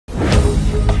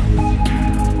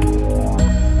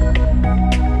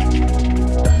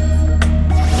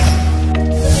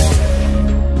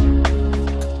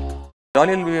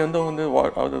Jolly LLB வந்து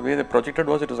the way they projected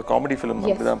was it was a comedy film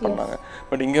அப்படிதான் பண்ணாங்க.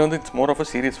 But இங்கே வந்து it's more of a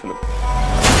serious film.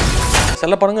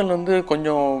 சில படங்கள் வந்து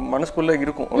கொஞ்சம் மனசுக்குள்ளே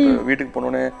இருக்கும். ஒரு வீட்டுக்கு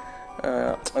போனோடனே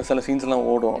சில சீன்ஸ்லாம்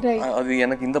ஓடும். அது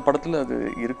எனக்கு இந்த படத்தில் அது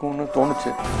இருக்கும்னு தோணுச்சு.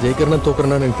 ஜெயிக்கிறனா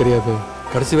தோக்குறனா எனக்கு தெரியாது,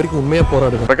 கடைசி வரைக்கும் உண்மையாக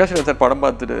போராடுது. பிரகாஷ் சார் படம்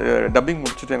பார்த்துட்டு டப்பிங்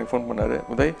முடிச்சுட்டு எனக்கு ஃபோன் பண்ணார்.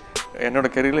 உதய், என்னோட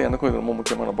கெரியரில் எனக்கும் இது ரொம்ப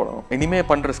முக்கியமான படம். இனிமேல்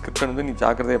பண்ணுற ஸ்கிரிப்ட் வந்து நீ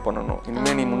ஜாக்கிரதையாக பண்ணணும்.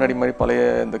 இனிமேல் நீ முன்னாடி மாதிரி பழைய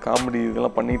இந்த காமெடி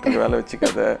இதெல்லாம் பண்ணிட்டு இருக்க வேலை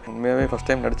வச்சுக்காத. உண்மையாகவே ஃபர்ஸ்ட்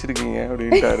டைம் நடிச்சிருக்கீங்க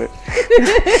அப்படின்ட்டாரு.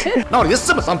 நான் ஒரு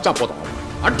எஸ்எம்எஸ் அனுப்பிச்சா போதும்,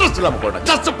 அட்ரஸ் இல்லாமல் போயிட்டேன்.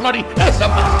 ஜஸ்ட் பிளாடி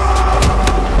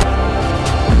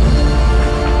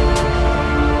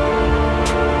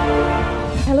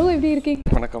ஹலோ, எப்படி இருக்கீங்க?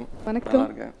 வணக்கம். வணக்கம்.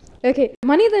 ஓகே,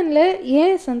 மனிதன்ல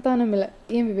ஏன் சந்தானம் இல்லை,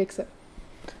 ஏன் விவேக் சார்?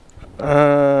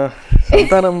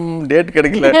 சந்தானம் டேட்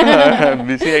கிடைக்கல,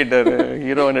 பிஸி ஆகிட்டாரு,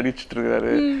 ஹீரோவை நடிச்சிட்டு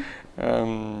இருக்காரு.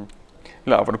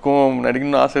 இல்லை, அவருக்கும்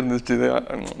நடிக்கணும்னு ஆசை இருந்துச்சு.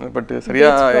 பட்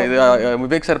சரியா இது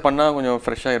விவேக் சார் பண்ணால் கொஞ்சம்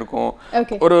ஃப்ரெஷ்ஷாக இருக்கும்.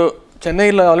 ஒரு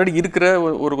சென்னையில் ஆல்ரெடி இருக்கிற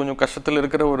ஒரு கொஞ்சம் கஷ்டத்தில்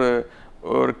இருக்கிற ஒரு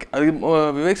அது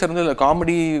விவேக் சார் வந்து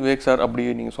காமெடி விவேக் சார் அப்படி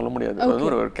நீங்கள் சொல்ல முடியாது. அது வந்து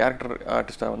ஒரு கேரக்டர்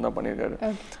ஆர்டிஸ்டாக வந்து தான் பண்ணியிருக்காரு.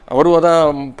 அவரும்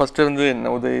தான் ஃபஸ்ட்டு இருந்து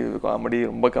என்ன உதய் காமெடி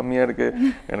ரொம்ப கம்மியாக இருக்குது,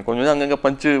 எனக்கு கொஞ்சம் அங்கங்கே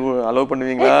பஞ்சு அலோவ்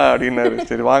பண்ணுவீங்களா அப்படின்னாரு.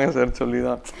 சரி வாங்க சார் சொல்லி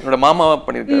தான் என்னோட மாமாவாக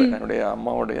பண்ணியிருக்காரு, என்னுடைய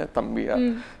அம்மாவுடைய தம்பியா.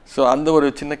 ஸோ அந்த ஒரு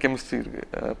சின்ன கெமிஸ்ட்ரி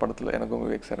இருக்குது படத்தில் எனக்கும்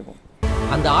விவேக் சாருக்கும்.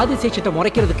 அந்த ஆதிசேஷத்தை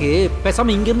முறைக்கிறதுக்கு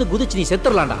பேசாமல் இங்கேருந்து குதிச்சு நீ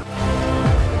செத்துடலாம்டா.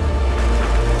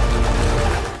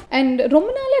 அண்ட் ரொம்ப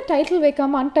நாளாக டைட்டில்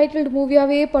வைக்காமல் அன்டைட்டில்டு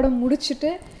மூவியாகவே படம் முடிச்சுட்டு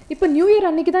இப்போ நியூ இயர்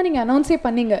அன்னைக்கு தான் நீங்கள் அனௌன்ஸே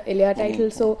பண்ணீங்க இல்லையா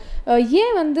டைட்டில்? ஸோ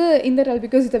ஏன் வந்து இந்த title?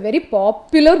 Because it's a very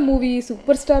popular movie,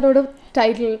 super ஸ்டாரோட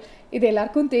title, இது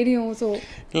எல்லாருக்கும் தெரியும். ஸோ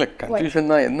இல்லை, கன்ஃபியூஷன்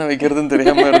தான், என்ன வைக்கிறதுன்னு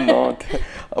தெரியாமல் இருந்தோம்.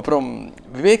 அப்புறம்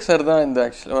விவேக் சார் தான் இந்த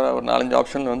ஆக்சுவலாக ஒரு 4-5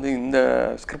 ஆப்ஷனில் வந்து இந்த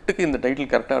ஸ்கிரிப்டுக்கு இந்த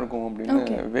டைட்டில் கரெக்டாக இருக்கும்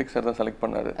அப்படின்னு விவேக் சார் தான் செலக்ட்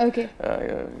பண்ணார்.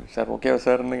 சார் ஓகேவா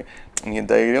சார், நீங்கள்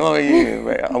தைரியமாக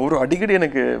அவரு அடிக்கடி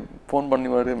எனக்கு ஃபோன்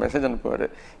பண்ணுவார், மெசேஜ் அனுப்புவார்.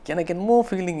 எனக்கு என்னமோ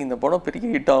ஃபீலிங் இந்த படம்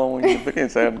பெரிய ஹிட் ஆகும் பெரிய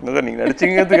சார் நீங்கள்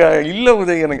நடிச்சிங்கிறதுக்காக. இல்லை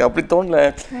உதய், எனக்கு அப்படி தோணல,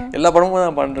 எல்லா படமும்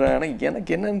தான் பண்ணுறேன், ஆனால்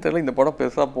எனக்கு என்னன்னு தெரியல, இந்த படம்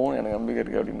பெருசாக போகணும் எனக்கு நம்பிக்கை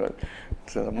இருக்குது அப்படின்றாரு.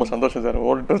 சார் ரொம்ப சந்தோஷம் சார்,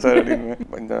 ஓடட்டும் சார் அப்படின்னு.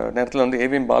 இந்த நேரத்தில் வந்து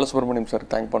ஏவிஎம் பாலசுப்ரமணியம் சார்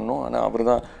தேங்க் பண்ணோம். ஆனால் அவர்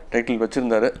தான் டைட்டில்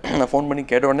வச்சுருந்தாரு. நான் ஃபோன் பண்ணி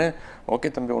கேட்டோடனே ஓகே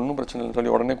தம்பி ஒன்றும் பிரச்சனை இல்லைன்னு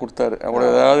சொல்லி உடனே கொடுத்தாரு. அவர்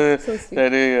ஏதாவது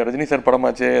சரி ரஜினி சார்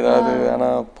படமாச்சே ஏதாவது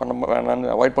ஆனால் பண்ண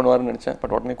வேணான்னு அவாய்ட் பண்ணுவாருன்னு நினச்சேன்.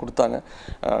 பட் உடனே கொடுத்தாங்க.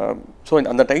 ஸோ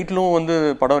அந்த டைட்டிலும் வந்து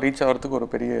படம் ரீச் ஆகிறதுக்கு ஒரு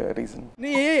பெரிய ரீசன்.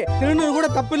 நீ திருநூறு கூட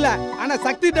தப்பு இல்லை, ஆனால்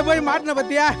சக்திகிட்ட போய் மாட்டின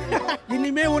பத்தியா,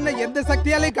 இனிமே உன்னை எந்த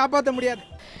சக்தியாலையும் காப்பாற்ற முடியாது.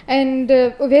 அண்ட்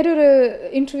வேறொரு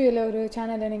இன்டர்வியூவில் ஒரு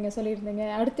சேனலில் நீங்கள் சொல்லியிருந்தீங்க,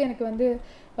 அடுத்து எனக்கு வந்து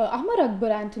Amar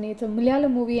Akbar Antony, it's a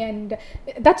Malayalam movie and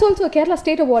that's also Kerala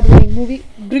state award winning movie,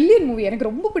 brilliant movie, எனக்கு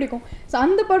ரொம்ப பிடிக்கும். ஸோ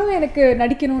அந்த படம் எனக்கு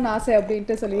நடிக்கணும்னு ஆசை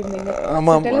அப்படின்ட்டு சொல்லியிருந்தீங்க.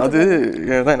 ஆமாம், அது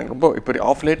தான் எனக்கு ரொம்ப இப்போ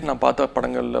ஆஃப் லேட் நான் பார்த்த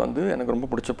படங்களில் வந்து எனக்கு ரொம்ப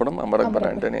பிடிச்ச படம் அமர் அக்பர்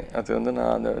ஆண்டனி. அது வந்து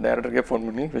நான் அந்த டைரக்டருக்கே ஃபோன்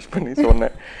பண்ணி விஷ் பண்ணி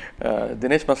சொன்னேன்.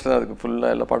 தினேஷ் மாஸ்டர் அதுக்கு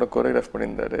ஃபுல்லாக எல்லா படம் கோரியோகிராஃப்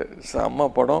பண்ணியிருந்தாரு. செம்ம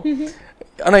படம்.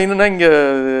 ஆனால் என்னென்னா இங்கே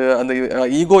அந்த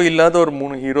ஈகோ இல்லாத ஒரு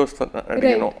 3 ஹீரோஸ்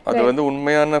நடிக்கணும். அது வந்து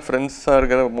உண்மையான ஃப்ரெண்ட்ஸாக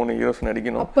இருக்கிற 3 ஹீரோஸ்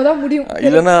நடிக்கணும். அப்பதான் முடியும்.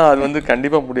 இல்லைன்னா அது வந்து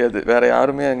கண்டிப்பாக முடியாது. வேற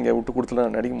யாருமே அங்கே விட்டு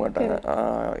கொடுத்துலாம் நடிக்க மாட்டாங்க.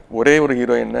 ஒரே ஒரு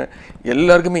ஹீரோயின்,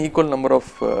 எல்லாருக்குமே equal number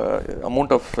of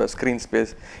amount off screen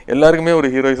space, எல்லாருக்குமே ஒரு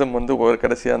ஹீரோயிசம் வந்து ஒரு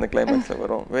கடைசியாக அந்த கிளைமேக்ஸில்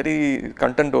வரும். Very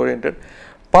content orient.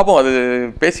 பார்ப்போம், அது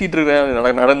பேசிகிட்டு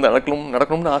இருக்கிறேன்,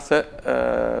 நடக்கணும்னு ஆசை.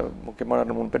 முக்கியமான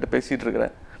 2-3 பேர்ட்ட பேசிகிட்டு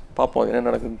இருக்கிறேன். பார்ப்போம் என்ன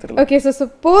நடக்குதுன்னு தெரியல. ஓகே, ஸோ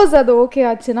சப்போஸ் அது ஓகே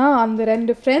ஆச்சுன்னா அந்த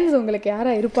 2 ஃப்ரெண்ட்ஸ் உங்களுக்கு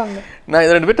யாரா இருப்பாங்க? நான்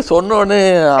இந்த 2 பேர்ட்ட சொன்னோடனே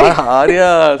ஆர்யா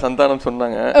சந்தானம்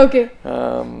சொன்னாங்க. ஓகே,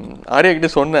 ஆர்யா கிட்ட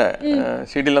சொன்னேன்,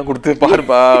 சீடிலாம் கொடுத்து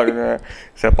பாருப்பா அப்படின்னு.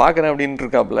 சரி பார்க்குறேன் அப்படின்ட்டு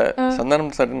இருக்காப்புல.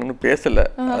 சந்தானம் சார் இன்னும் பேசலை.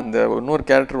 அந்த இன்னொரு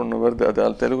கேரக்டர் ஒன்று வருது,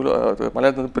 அது தெலுங்குல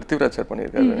மலையாளத்தில் வந்து பிருத்திவிராஜ் சார்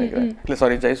பண்ணியிருக்காரு நினைக்கிறேன். இல்லை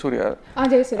சாரி, ஜெயசூர்யா,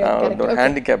 ஒரு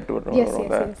ஹேண்டிகேப்ட்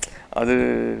வருவாங்க. அது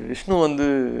விஷ்ணு வந்து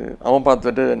அவன்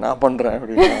பார்த்துட்டு நான் பண்ணுறேன்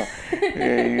அப்படின்னா,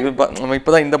 இது நம்ம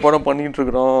இப்போ தான் இந்த படம் பண்ணிகிட்டு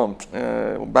இருக்கிறோம்,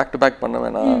 பேக் டு பேக் பண்ண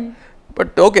வேணாம்.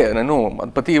 பட் ஓகே, இன்னும்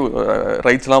அதை பற்றி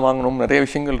ரைட்ஸ்லாம் வாங்கணும், நிறைய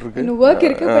விஷயங்கள்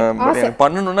இருக்குது.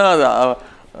 பண்ணணுன்னா அது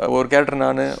ஒரு கேரக்டர்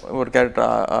நான், ஒரு கேரக்டர்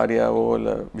ஆர்யாவோ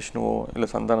இல்லை விஷ்ணுவோ இல்லை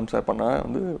சந்தானம் சார் பண்ணால்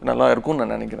வந்து நல்லா இருக்கும்னு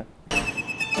நான் நினைக்கிறேன்.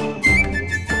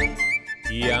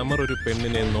 ഈ അമർ ഒരു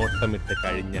പെണ്ണിനെ നോട്ടമിട്ട്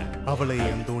കഴിഞ്ഞാൽ അവളെ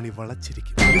എന്തോണി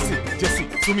വളച്ചിരിക്കും.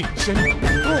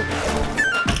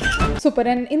 சூப்பர்.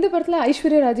 அண்ட் இந்த படத்தில்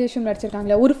ஐஸ்வர்யா ராஜேஷும்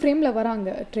நடிச்சிருக்காங்களே, ஒரு ஃப்ரேமில் வராங்க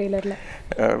ட்ரெய்லரில்.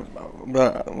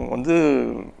 வந்து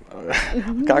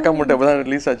காக்கா முட்டை இப்போ தான்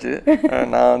ரிலீஸ் ஆச்சு.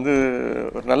 நான் வந்து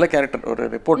ஒரு நல்ல கேரக்டர், ஒரு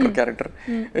ரிப்போர்ட்டர் கேரக்டர்.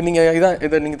 நீங்கள்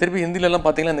இதை நீங்கள் திருப்பி ஹிந்திலெலாம்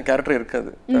பார்த்தீங்கன்னா அந்த கேரக்டர்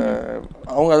இருக்காது.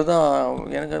 அவங்க அதுதான்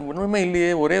எனக்கு ஒன்றுமே இல்லையே,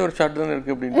 ஒரே ஒரு ஷார்ட் தான்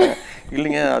இருக்குது அப்படின்ட்டு.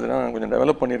 இல்லைங்க, அதெல்லாம் கொஞ்சம்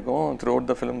டெவலப் பண்ணியிருக்கோம் through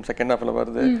out the film. Second ஹாஃபில்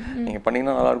வருது, நீங்கள்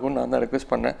பண்ணிங்கன்னா நல்லாயிருக்கும்னு நான் தான்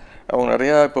ரெக்வெஸ்ட் பண்ணேன். அவங்க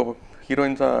நிறையா இப்போ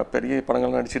ஹீரோயின்ஸாக பெரிய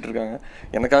படங்கள்லாம் நடிச்சிட்டு இருக்காங்க.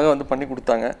 எனக்காக வந்து பண்ணி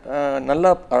கொடுத்தாங்க. நல்லா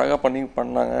அழகாக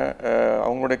பண்ணாங்க.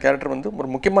 அவங்களுடைய கேரக்டர் வந்து ஒரு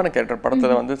முக்கியமான கேரக்டர்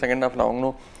படத்தில் வந்து செகண்ட் ஹாஃபில்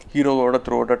அவங்களும் ஹீரோவோட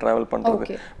த்ரூ அவுட்டாக ட்ராவல்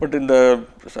பண்ணுறது. பட் இந்த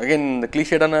அகைன் இந்த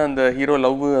கிளீஷேடான அந்த ஹீரோ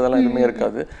லவ் அதெல்லாம் எதுவுமே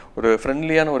இருக்காது. ஒரு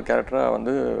ஃப்ரெண்ட்லியான ஒரு கேரக்டராக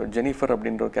வந்து ஜெனிஃபர்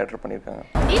அப்படின்ற ஒரு கேரக்டர் பண்ணியிருக்காங்க.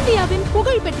 இந்தியாவின்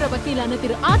புகழ் பெற்ற வக்கீலான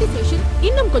திரு ஆதிசேஷன்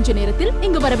இன்னும் கொஞ்ச நேரத்தில்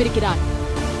இங்கு வரவிருக்கிறார்.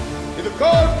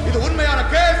 இது உண்மையான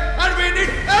case and we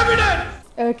need evidence.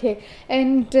 Okay,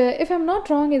 and if I'm not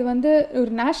wrong, இது வந்து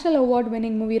ஒரு national award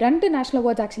winning movie. 2 national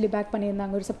awards actually back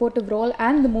பண்ணியிருந்தாங்க, ஒரு supportive role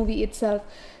and the movie it self.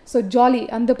 So jolly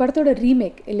அந்த படத்தோட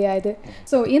ரீமேக் இல்லையா இது?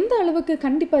 ஸோ எந்த அளவுக்கு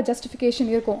கண்டிப்பாக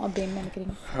ஜஸ்டிஃபிகேஷன் இருக்கும் அப்படின்னு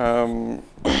நினைக்கிறீங்க?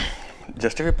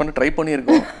 ஜஸ்டிஃபை பண்ண ட்ரை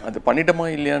பண்ணியிருக்கோம். அது பண்ணிட்டோமா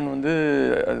இல்லையான்னு வந்து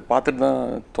அது பார்த்துட்டு தான்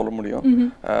சொல்ல முடியும்.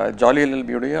 ஜாலி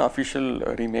எல்எல்பியோடைய அஃபிஷியல்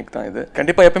ரீமேக் தான் இது.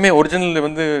 கண்டிப்பாக எப்பவுமே ஒரிஜினல்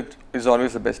வந்து is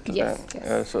always the best.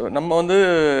 So நம்ம வந்து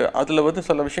அதில் வந்து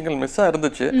சில விஷயங்கள் மிஸ்ஸாக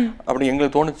இருந்துச்சு அப்படி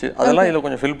எங்களுக்கு தோணுச்சு. அதெல்லாம் இதில்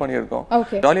கொஞ்சம் ஃபில் பண்ணியிருக்கோம்.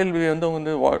 ஜாலி எல்எல்பி வந்து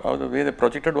அவங்க வே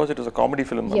projected was it is a comedy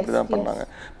film அப்படி தான் பண்ணாங்க.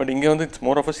 பட் இங்கே வந்து it's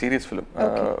more of a serious film.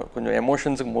 கொஞ்சம்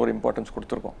எமோஷன்ஸுக்கு மோர் இம்பார்ட்டன்ஸ்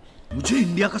கொடுத்துருக்கோம். मुझे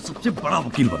इंडिया का सबसे बड़ा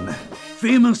वकील बनना है,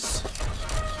 famous,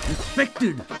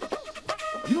 respected,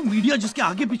 you know media जिसके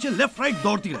आगे पीछे लेफ्ट राइट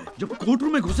दौड़ती रहे. जब कोर्ट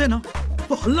रूम में घुसे ना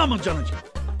तो हल्ला मच जाना चाहिए.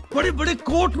 बड़े बड़े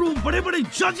कोर्ट रूम, बड़े बड़े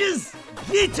जजेस,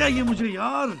 ये चाहिए मुझे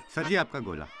यार. सर जी आपका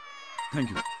गोला. Thank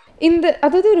you. இந்த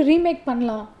அதாவது ஒரு ரீமேக்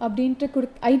பண்ணலாம் அப்படின்ட்டு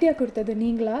ஐடியா கொடுத்தது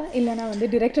நீங்களா, இல்லைனா வந்து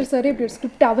டிரெக்டர் சார் இப்படி ஒரு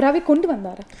ஸ்கிரிப்ட் அவராகவே கொண்டு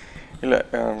வந்தாரா? இல்லை,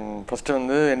 ஃபஸ்ட்டு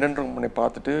வந்து என்னென்று பண்ணி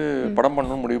பார்த்துட்டு படம்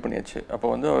பண்ணணும்னு முடிவு பண்ணியாச்சு. அப்போ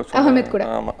வந்து அஹமத் கூட.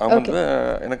 ஆமாம், அஹமத்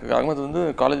எனக்கு அஹமத் வந்து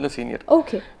காலேஜில் சீனியர்.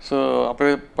 ஓகே. ஸோ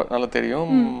அப்போவே நல்லா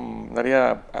தெரியும். நிறையா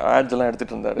ஆட்ஸ் எல்லாம்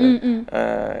எடுத்துகிட்டு இருந்தார்.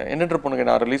 என்னென்ற பொண்ணுக்கு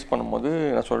நான் ரிலீஸ் பண்ணும்போது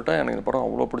நான் சொல்லிட்டேன், எனக்கு இந்த படம்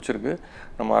அவ்வளோ பிடிச்சிருக்கு,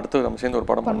 நம்ம சேர்ந்து ஒரு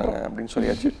படம் பண்ணாங்க அப்படின்னு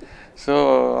சொல்லியாச்சு. ஸோ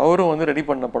அவரும் வந்து ரெடி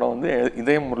பண்ண படம் வந்து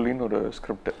இதய முரளின்னு ஒரு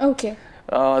ஸ்கிரிப்ட். ஓகே.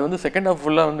 அது வந்து செகண்ட் ஹாஃப்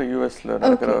ஃபுல்லாக வந்து யூஎஸில்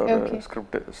நடக்கிற ஒரு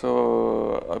ஸ்கிரிப்ட். ஸோ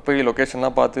போய்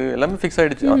லொக்கேஷன்லாம் பார்த்து எல்லாமே ஃபிக்ஸ்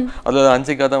ஆகிடுச்சு. அதில்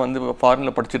ஹன்சிகா தான் வந்து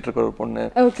ஃபாரினில் படிச்சுட்டு இருக்க ஒரு பொண்ணு.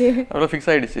 அதெல்லாம் ஃபிக்ஸ்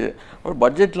ஆகிடுச்சு. அப்புறம்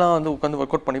பட்ஜெட்லாம் வந்து உட்காந்து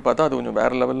ஒர்க் அவுட் பண்ணி பார்த்தா அது கொஞ்சம்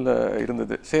வேறு லெவலில்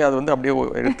இருந்தது. சரி, அது வந்து அப்படியே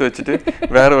எடுத்து வச்சுட்டு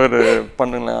வேற ஒரு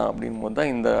பண்ணலாம் அப்படின் போது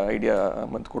தான் இந்த ஐடியா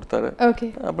வந்து கொடுத்தாரு.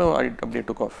 அப்புறம் அப்படியே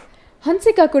டுக் ஆஃப்.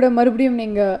 ஹன்சிகா கூட மறுபடியும்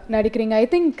நீங்கள் நடிக்கிறீங்க. ஐ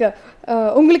திங்க்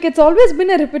உங்களுக்கு it's always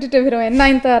been a repetitive heroine.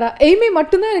 Nayanthara, Amy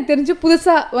மட்டும்தான் எனக்கு தெரிஞ்சு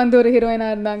புதுசாக வந்து ஒரு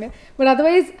ஹீரோயினாக இருந்தாங்க. பட்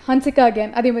அதர்வைஸ் ஹன்சிகா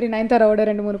அகேன், அதே மாதிரி நயன்தாராவோட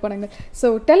 2-3 படங்கள். So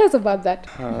tell us about that.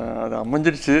 அது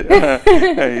அமைஞ்சிடுச்சு.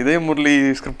 இதே முரளி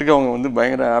ஸ்கிரிப்டுக்கு அவங்க வந்து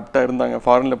பயங்கர ஆப்டாக இருந்தாங்க.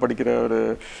 ஃபாரினில் படிக்கிற ஒரு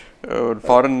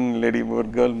ஃபாரின் லேடி, ஒரு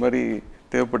கேர்ள் மாதிரி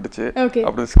தேவைப்பட்டுச்சு.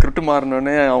 அப்படி ஸ்கிரிப்ட்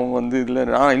மாறினோடனே அவங்க வந்து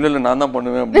இல்லை நான் தான்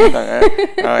பண்ணுவேன் அப்படின்ட்டாங்க.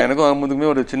 எனக்கும் அகமதுக்குமே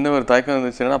ஒரு சின்ன ஒரு தயக்கம்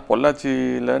இருந்துச்சு. ஏன்னா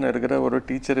பொள்ளாச்சியில் இருக்கிற ஒரு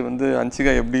டீச்சர் வந்து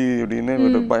ஹன்சிகா எப்படி அப்படின்னு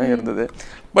ஒரு பயம் இருந்தது.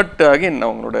 பட் அகெயின்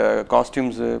அவங்களோட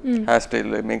காஸ்டியூம்ஸு, ஹேர்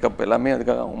ஸ்டைலு, மேக்கப் எல்லாமே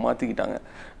அதுக்காக அவங்க மாற்றிக்கிட்டாங்க.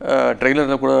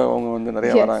 ட்ரெய்லரில் கூட அவங்க வந்து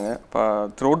நிறையா வராங்க. இப்போ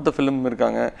த்ரூ அவுட் த ஃபிலிம்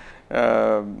இருக்காங்க.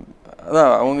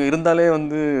 அதான் அவங்க இருந்தாலே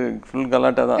வந்து ஃபுல்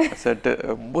கலாட்டா தான் செட்டு.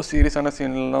 ரொம்ப சீரியஸான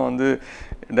சீன்லாம் வந்து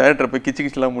டைரக்டர் போய்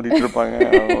கிச்சிலாம் மூடிட்டு இருப்பாங்க.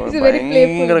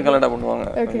 பயங்கர கலாட்டா பண்ணுவாங்க.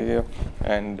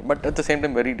 And but at the same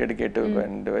time very டெடிகேட்டிவ்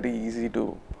and very easy to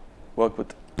work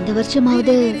with. இந்த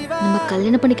வருஷமாவது நம்ம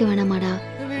கல்யாணம் பண்ணிக்க வேணாமாடா?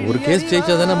 ஒரு கேஸ்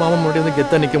ஜெயிச்சா தானே மாமா முன்னாடி வந்து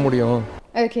கெத்தா நிற்க முடியும்.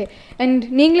 ஓகே. அண்ட்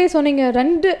நீங்களே சொன்னீங்க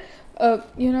 2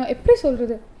 யூனோ எப்படி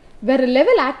சொல்கிறது, வேறு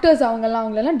லெவல் ஆக்டர்ஸ்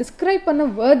அவங்களெல்லாம் டிஸ்கிரைப் பண்ண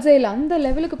வேர்ட்ஸே இல்லை. அந்த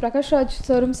லெவலுக்கு பிரகாஷ் ராஜ்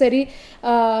சாரும் சரி,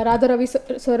 ராதா ரவி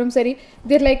சாரும் சரி,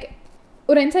 தேர் லைக்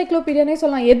ஒரு என்சைக்ளோபீடியானே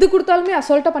சொல்லலாம். எது கொடுத்தாலுமே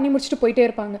அசால்ட்டாக பண்ணி முடிச்சுட்டு போயிட்டே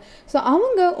இருப்பாங்க. ஸோ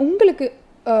அவங்க உங்களுக்கு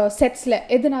செட்ஸில்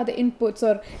எதுனாவது இன்புட்ஸ்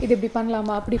ஒரு இது இப்படி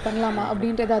பண்ணலாமா அப்படி பண்ணலாமா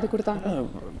அப்படின்ட்டு ஏதாவது கொடுத்தாங்க?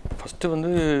 ஃபஸ்ட்டு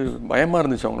வந்து பயமாக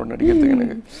இருந்துச்சு அவங்களோட நடிக்கிறதுக்கு.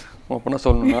 எனக்கு அப்போனா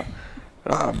சொல்லணும்னா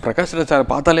பிரகாஷ் ராஜ் சார்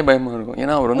பார்த்தாலே பயமாக இருக்கும்.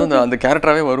 ஏன்னா அவர் வந்து அந்த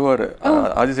கேரக்டராகவே வருவார்,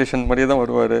 ஆதிசேஷன் மாதிரியே தான்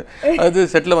வருவார். அது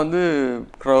செட்டில் வந்து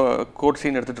கோர்ட்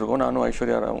சீன் எடுத்துகிட்டு இருக்கோம். நானும்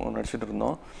ஐஸ்வர்யா அவங்க நடிச்சிட்டு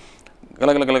இருந்தோம்.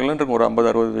 கலகலன்னு இருக்கும். ஒரு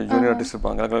 50-60 ஜூனியர் ஆர்டிஸ்ட்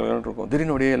இருப்பாங்க. கலகலன்னு இருக்கும்.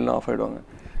 திடீர்னு அப்படியே எல்லாம் ஆஃப் ஆகிடுவாங்க.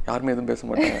 யாருமே எதுவும் பேச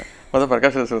மாட்டாங்க. அதான்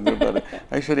பிரகாஷ் ராஜ் வந்துருப்பாரு.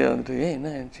 ஐஸ்வர்யா வந்துட்டு என்ன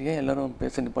ஏன் எல்லாரும்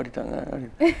பேச நிப்பாட்டிட்டாங்க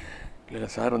அப்படின்னு. இல்லை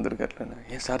சார் வந்திருக்காருல.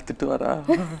 ஏன் சார் திட்டுவாரா?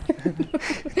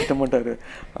 திட்ட மாட்டார்.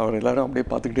 அவர் எல்லாரும் அப்படியே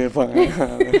பார்த்துக்கிட்டே இருப்பாங்க.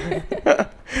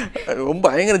 ரொம்ப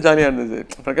பயங்கர ஜாலியாக இருந்தது.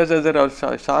 பிரகாஷ் ராஜ் சார்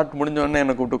அவர் ஷார்ட் முடிஞ்சோடனே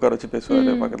என்னை கூப்பிட்டு உட்கார வச்சு பேசுவார்,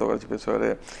 பக்கத்தில் உட்கார வச்சு பேசுவார்.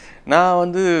 நான்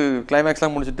வந்து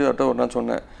கிளைமேக்ஸ்லாம் முடிச்சுட்டு அவர்கிட்ட ஒரு நாள்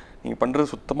சொன்னேன், நீங்கள்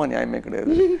பண்ணுறது சுத்தமாக நியாயமே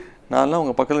கிடையாது, நான்லாம்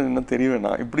அவங்க பக்கத்தில் என்ன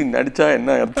தெரியுவேண்ணா, இப்படி நடித்தா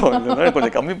என்ன அர்த்தம் இல்லைன்னா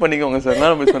கொஞ்சம் கம்மி பண்ணிக்கோங்க சார்.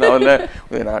 நான் போய் சொன்னேன்,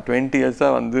 அதில் நான் 20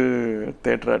 இயர்ஸாக வந்து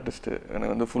தேட்டர் ஆர்டிஸ்ட்டு,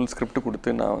 எனக்கு வந்து ஃபுல் ஸ்கிரிப்ட் கொடுத்து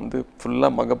நான் வந்து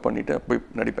ஃபுல்லாக மகப் பண்ணிவிட்டு போய்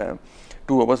நடிப்பேன்.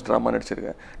 2 hours ட்ராமா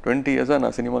நடிச்சிருக்கேன். 20 இயர்ஸாக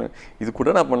நான் சினிமா இது கூட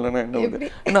நான் பண்ணலன்னா என்ன வந்து,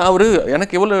 ஏன்னா அவர்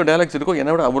எனக்கு எவ்வளோ டைலாக்ஸ் இருக்கோ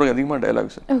என்னை விட அவருக்கு அதிகமாக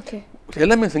டைலாக்ஸ்.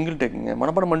 எல்லாமே சிங்கிள் டேக்குங்க,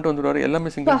 மனப்பாடம் பண்ணிட்டு வந்துடுவார்.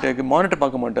 எல்லாமே சிங்கிள் டேக்கு, மானிட்டர்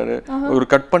பார்க்க மாட்டார், ஒரு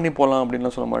கட் பண்ணி போகலாம்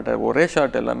அப்படின்லாம் சொல்ல மாட்டார், ஒரே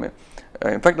ஷாட் எல்லாமே.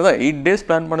 இன்ஃபேக்ட் அதான் 8 days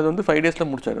பிளான் பண்ணது வந்து 5 daysல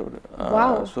முடிச்சார் அவர்.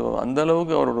 ஸோ அந்த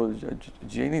அளவுக்கு அவரோட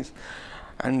ஜீனிஸ்.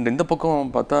 அண்ட் இந்த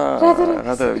பக்கம் பார்த்தா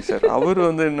ராதாரவி சார், அவர்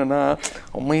வந்து என்னன்னா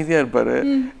அமைதியாக இருப்பார்.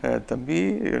 தம்பி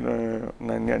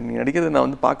நீ நடிக்கிறது நான்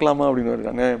வந்து பார்க்கலாமா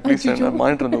அப்படின்னு, நான் ப்ளீஸ்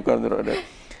மானிட்டர் வந்து உட்காந்துருவாரு.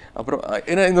 அப்புறம்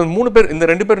ஏன்னா இந்த 3 பேர், இந்த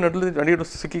 2 பேர்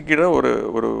நடிகர் சிக்கிக்கிற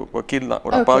ஒரு வக்கீல் தான்,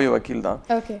 ஒரு அப்பாவி வக்கீல் தான்.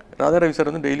 ராதாரவி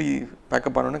சார் வந்து டெய்லி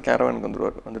பேக்கப் ஆனோன்னு கேரவானுக்கு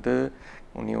வந்துடுவார். வந்துட்டு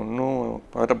நீ ஒன்றும்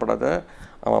பதட்டப்படாத,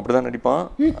 அவன் அப்படிதான் நடிப்பான்,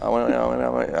 அவன்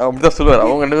அப்படிதான் சொல்லுவார்.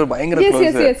 அவங்க 2 பேரும் பயங்கர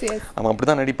க்ளோஸ், அவன்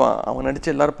அப்படிதான் நடிப்பான், அவன் நடிச்சு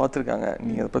எல்லாரும் பார்த்துருக்காங்க,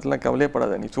 நீ அதை பற்றிலாம்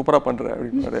கவலையப்படாத, நீ சூப்பராக பண்ணுற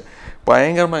அப்படின்னு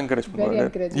பயங்கரமாக என்கரேஜ்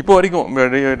பண்ணுவார். இப்போ வரைக்கும்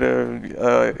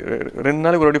 2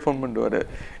 நாளைக்கு ஒரு வாட்டி ஃபோன் பண்ணுவார்,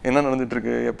 என்ன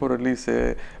நடந்துட்டுருக்கு, எப்போ ரிலீஸு,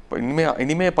 இப்போ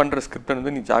இனிமே பண்ணுற ஸ்கிரிப்டை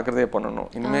வந்து நீ ஜாக்கிரதையாக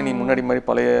பண்ணணும், இனிமேல் நீ முன்னாடி மாதிரி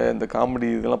பழைய இந்த காமெடி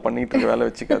இதெல்லாம் பண்ணிட்டு இருக்க வேலை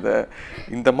வச்சுக்காத,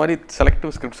 இந்த மாதிரி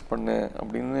செலக்டிவ் ஸ்கிரிப்ட்ஸ் பண்ணு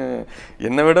அப்படின்னு.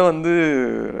 என்னை விட வந்து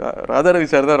ராதாரவி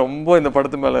சார் தான் ரொம்ப இந்த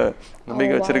படத்து மேலே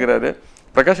நம்பிக்கை வச்சிருக்கிறாரு.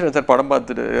 பிரகாஷ் சார் படம்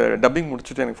பார்த்துட்டு டப்பிங்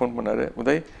முடிச்சுட்டு எனக்கு ஃபோன் பண்ணார்,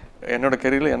 உதய் என்னோட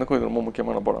கெரியரில் எனக்கும் இது ரொம்ப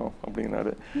முக்கியமான படம்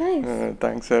அப்படின்னாரு.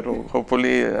 தேங்க்ஸ் சார்,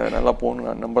 ஹோப்ஃபுல்லி நல்லா போகணும்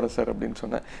நான் நம்புறேன் சார் அப்படின்னு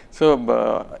சொன்னேன். ஸோ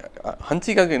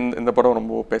ஹன்சிகாவுக்கு இந்த படம்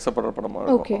ரொம்ப பேசப்படுற படமாக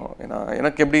இருக்கும். ஏன்னா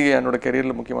எனக்கு எப்படி என்னோட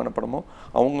கெரியரில் முக்கியமான படமோ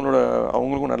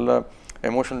அவங்களுக்கும் நல்ல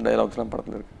எமோஷனல் டைலாக்ஸ்லாம்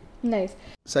படத்தில் இருக்குது.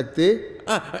 சக்தி,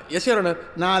 எஸ் யுவர் ஆனர்.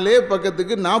 4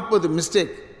 பக்கத்துக்கு 40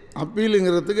 மிஸ்டேக்.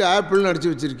 அப்பீலுங்கிறதுக்கு ஆப்பிள்னு அடிச்சு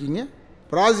வச்சுருக்கீங்க,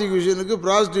 ப்ராசிக்யூஷனுக்கு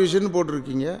ப்ராஸ்டியூஷன்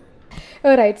போட்டிருக்கீங்க.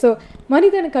 ரைட். ஸோ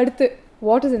மனிதனுக்கு அடுத்து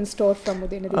what is in store from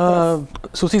Udhayanidhi?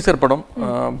 Susi sir படம்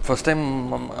ஃபர்ஸ்ட் டைம்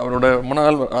அவரோட ரொம்ப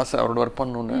நாள் ஆசை அவரோட ஒர்க்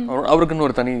பண்ணணுன்னு. அவருக்குன்னு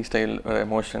ஒரு தனி ஸ்டைல்,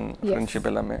 எமோஷன், ஃப்ரெண்ட்ஷிப்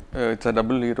எல்லாமே. It's a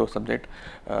double hero subject.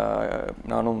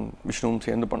 நானும் விஷ்ணுவும்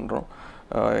சேர்ந்து பண்ணுறோம்.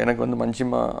 எனக்கு வந்து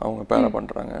மஞ்சிமா அவங்க பேரா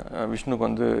பண்ணுறாங்க, விஷ்ணுக்கு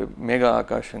வந்து மேகா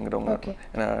ஆகாஷ்ங்கிறவங்க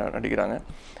நடிக்கிறாங்க,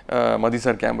 மதி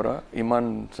sir camera, Imman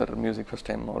sir music first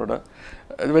time அவரோட.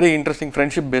 அது வெரி இன்ட்ரெஸ்டிங்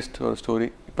ஃப்ரெண்ட்ஷிப் பேஸ்ட் ஒரு ஸ்டோரி.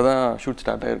 இப்போ தான் ஷூட்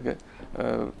ஸ்டார்ட் ஆகிருக்கு,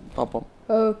 பார்ப்போம்.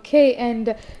 ஓகே. அண்ட்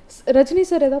ரஜினி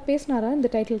சார் ஏதாவது பேசினாரா இந்த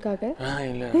டைட்டிலுக்காக?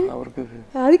 இல்லை, அவருக்கு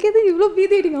அதுக்கு எது இவ்வளோ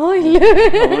பீதிடிங்க? இல்லை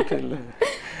இல்லை,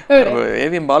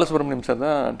 ஏவிஎம் பாலசுப்ரமணியம் சார்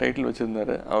தான் டைட்டில்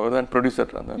வச்சுருந்தாரு, அவர் தான்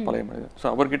ப்ரொடியூசர் அந்த பழைய மனிதன். ஸோ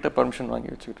அவர்கிட்ட பர்மிஷன்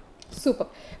வாங்கி வச்சுக்கிட்டோம். சூப்பர்.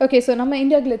 ஓகே. ஸோ நம்ம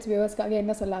இந்தியா கிளிட்ஸ் வியூவர்ஸ்க்காக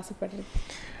என்ன சொல்ல ஆசைப்படுறீங்க?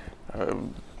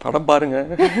 படம் பாருங்க,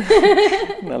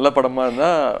 நல்ல படமாக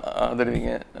இருந்தால்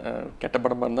ஆதரிவீங்க, கெட்ட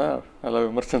படமாக இருந்தால் நல்லா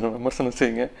விமர்சனம்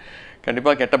செய்யுங்க.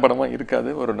 கண்டிப்பாக கெட்ட படமாக இருக்காது,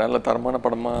 ஒரு நல்ல தரமான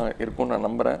படமாக இருக்கும்னு நான்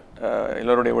நம்புகிறேன்.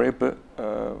 எல்லோருடைய உழைப்பு.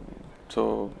 ஸோ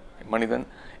மனிதன்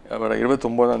வர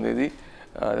 29ஆம் தேதி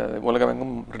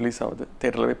உலகமெங்கும் ரிலீஸ் ஆகுது.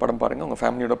 தேட்டரில் போய் படம் பாருங்கள், உங்கள்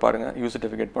ஃபேமிலியோட பாருங்கள். யூ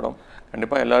சர்டிஃபிகேட் படம்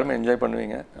கண்டிப்பாக எல்லாருமே என்ஜாய்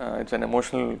பண்ணுவீங்க. It's an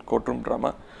emotional courtroom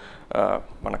drama.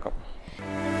 வணக்கம்.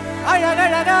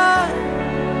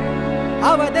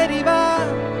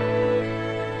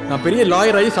 நான் பெரிய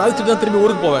லாயர் ஆகி சாதிச்சுட்டு தான் திரும்பி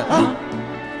ஊருக்கு போவேன்.